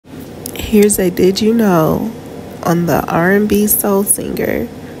Here's a Did You Know on the R&B soul singer,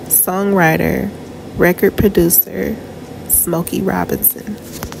 songwriter, record producer, Smokey Robinson.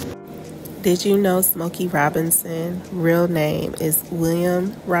 Did you know Smokey Robinson, real name is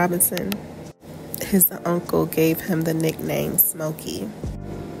William Robinson? His uncle gave him the nickname Smokey.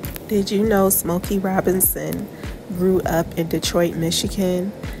 Did you know Smokey Robinson grew up in Detroit,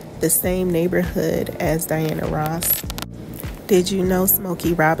 Michigan, the same neighborhood as Diana Ross? Did you know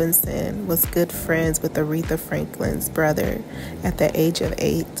Smokey Robinson was good friends with Aretha Franklin's brother at the age of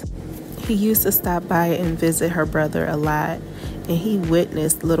 8? He used to stop by and visit her brother a lot, and he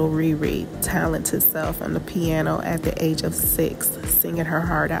witnessed little Riri talented self on the piano at the age of 6, singing her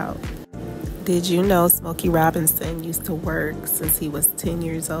heart out. Did you know Smokey Robinson used to work since he was 10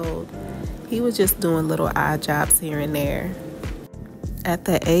 years old? He was just doing little odd jobs here and there. At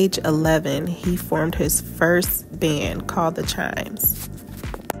the age 11, he formed his first band called the Chimes.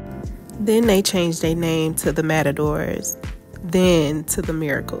 Then they changed their name to the Matadors, then to the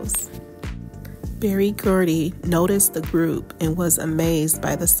Miracles. Berry Gordy noticed the group and was amazed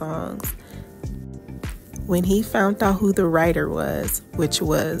by the songs. When he found out who the writer was, which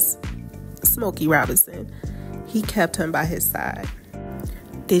was Smokey Robinson, he kept him by his side.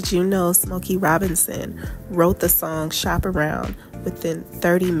 Did you know Smokey Robinson wrote the song Shop Around within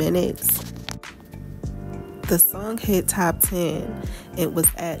 30 minutes? The song hit top 10 and was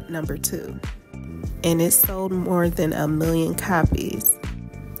at number 2. And it sold more than 1 million copies.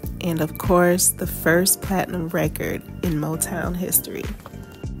 And of course, the first platinum record in Motown history.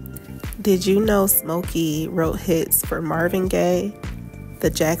 Did you know Smokey wrote hits for Marvin Gaye, the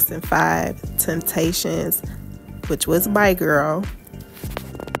Jackson 5, Temptations, which was My Girl,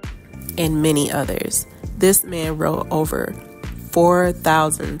 and many others? This man wrote over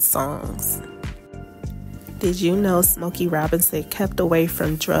 4,000 songs. Did you know Smokey Robinson kept away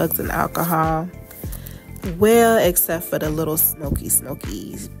from drugs and alcohol? Well, except for the little smoky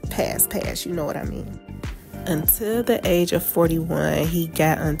pass, you know what I mean. Until the age of 41, he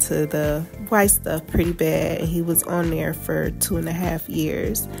got into the white stuff pretty bad, and he was on there for 2.5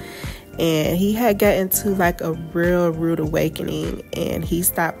 years. And he had gotten to like a real rude awakening, and he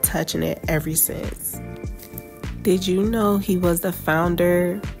stopped touching it ever since. Did you know he was the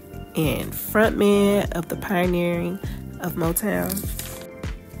founder and frontman of the pioneering of Motown?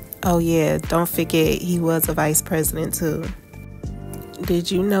 Oh yeah, don't forget he was a vice president too. Did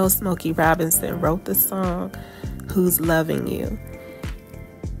you know Smokey Robinson wrote the song Who's Loving You?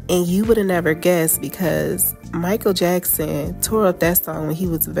 And you would have never guessed, because Michael Jackson tore up that song when he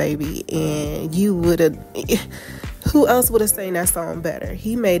was a baby, and you would have... Who else would have sang that song better?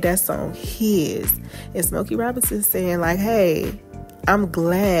 He made that song his. And Smokey Robinson saying like, hey, I'm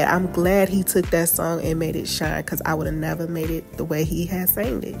glad he took that song and made it shine, because I would have never made it the way he had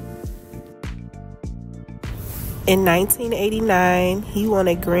sang it. In 1989, he won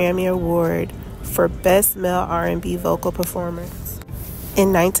a Grammy Award for Best Male R&B Vocal Performance.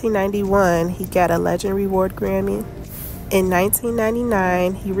 In 1991, he got a Legendary Award Grammy. In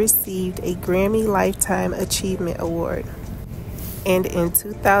 1999, he received a Grammy Lifetime Achievement Award. And in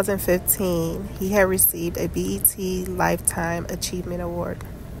 2015, he had received a BET Lifetime Achievement Award.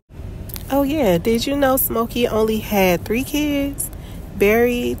 Oh yeah, did you know Smokey only had 3 kids?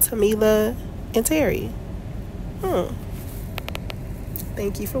 Barry, Tamila, and Terry.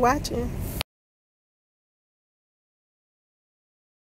 Thank you for watching.